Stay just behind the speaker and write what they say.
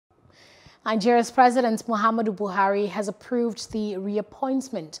Nigeria's President Muhammadu Buhari has approved the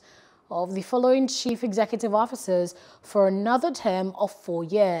reappointment of the following chief executive officers for another term of 4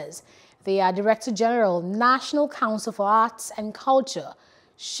 years. They are Director General, National Council for Arts and Culture,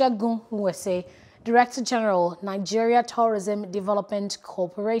 Segun, Director General, Nigeria Tourism Development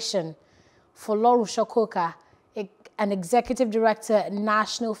Corporation, Folorunso, and Executive Director,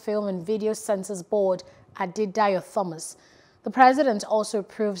 National Film and Video Censors Board, Adedayo. The President also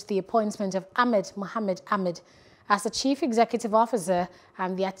approved the appointment of Muhammad Ahmed as the Chief Executive Officer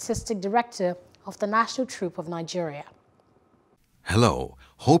and the Artistic Director of the National Troupe of Nigeria. Hello,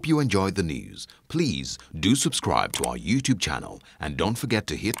 hope you enjoyed the news. Please do subscribe to our YouTube channel and don't forget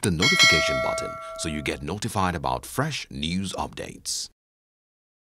to hit the notification button so you get notified about fresh news updates.